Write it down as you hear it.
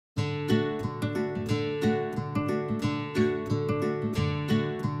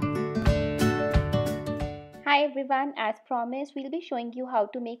Hi everyone, as promised, we'll be showing you how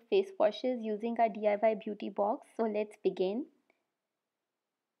to make face washes using our DIY beauty box. So let's begin.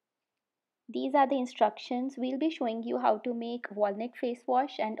 These are the instructions. We'll be showing you how to make walnut face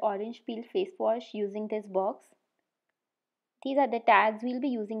wash and orange peel face wash using this box. These are the tags, we'll be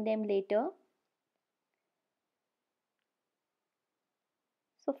using them later.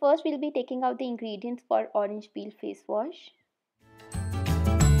 So first we'll be taking out the ingredients for orange peel face wash.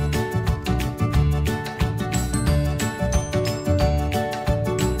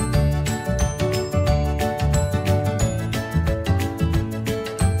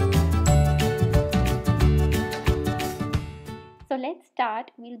 So let's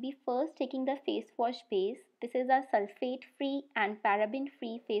start. We'll be first taking the face wash base. This is our sulfate free and paraben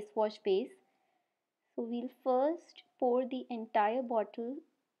free face wash base. So we'll first pour the entire bottle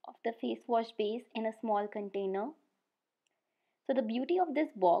of the face wash base in a small container. So the beauty of this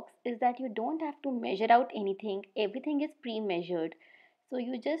box is that you don't have to measure out anything. Everything is pre-measured. So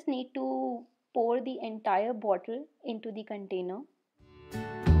you just need to pour the entire bottle into the container.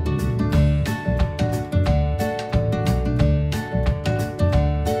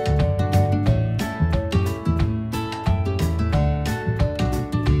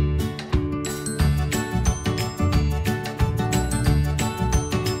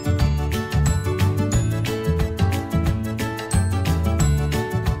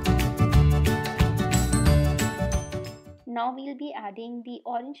 Now we'll be adding the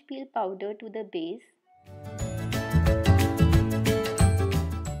orange peel powder to the base.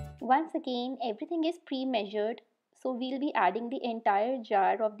 Once again, everything is pre-measured, so we'll be adding the entire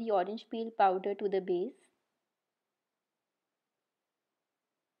jar of the orange peel powder to the base.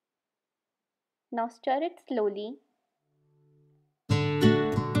 Now stir it slowly.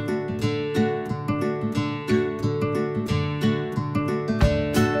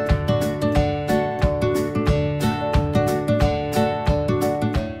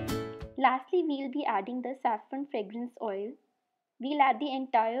 Lastly, we'll be adding the saffron fragrance oil. We'll add the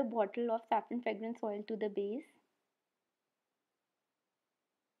entire bottle of saffron fragrance oil to the base.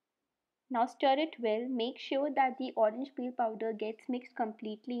 Now stir it well. Make sure that the orange peel powder gets mixed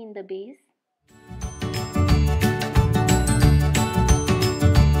completely in the base.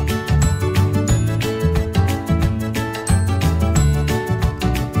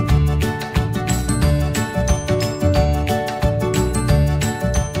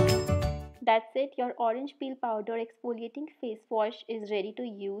 That's it, your orange peel powder exfoliating face wash is ready to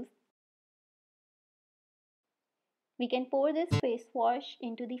use. We can pour this face wash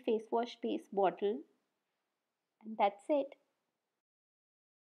into the face wash base bottle, and that's it.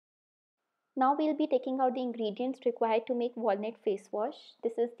 Now we'll be taking out the ingredients required to make walnut face wash.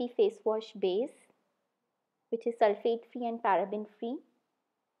 This is the face wash base, which is sulfate free and paraben free.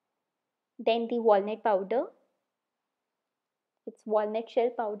 Then the walnut powder. It's walnut shell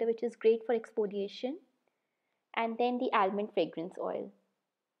powder, which is great for exfoliation. And then the almond fragrance oil.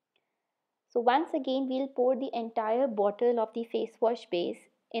 So once again, we'll pour the entire bottle of the face wash base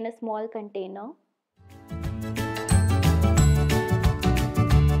in a small container.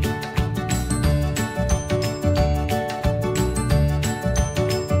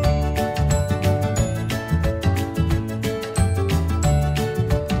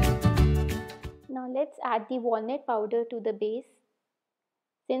 Now let's add the walnut powder to the base.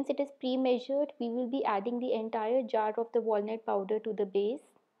 Since it is pre-measured, we will be adding the entire jar of the walnut powder to the base.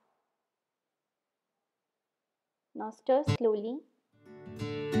 Now stir slowly.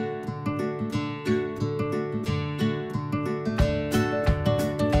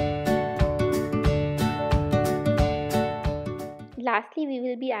 Lastly, we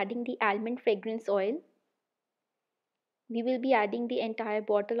will be adding the almond fragrance oil. We will be adding the entire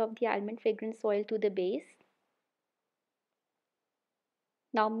bottle of the almond fragrance oil to the base.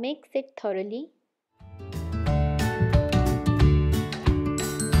 Now mix it thoroughly.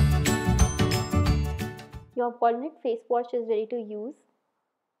 Your walnut face wash is ready to use.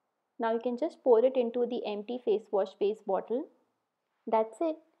 Now you can just pour it into the empty face wash base bottle. That's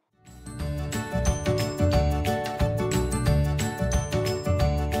it.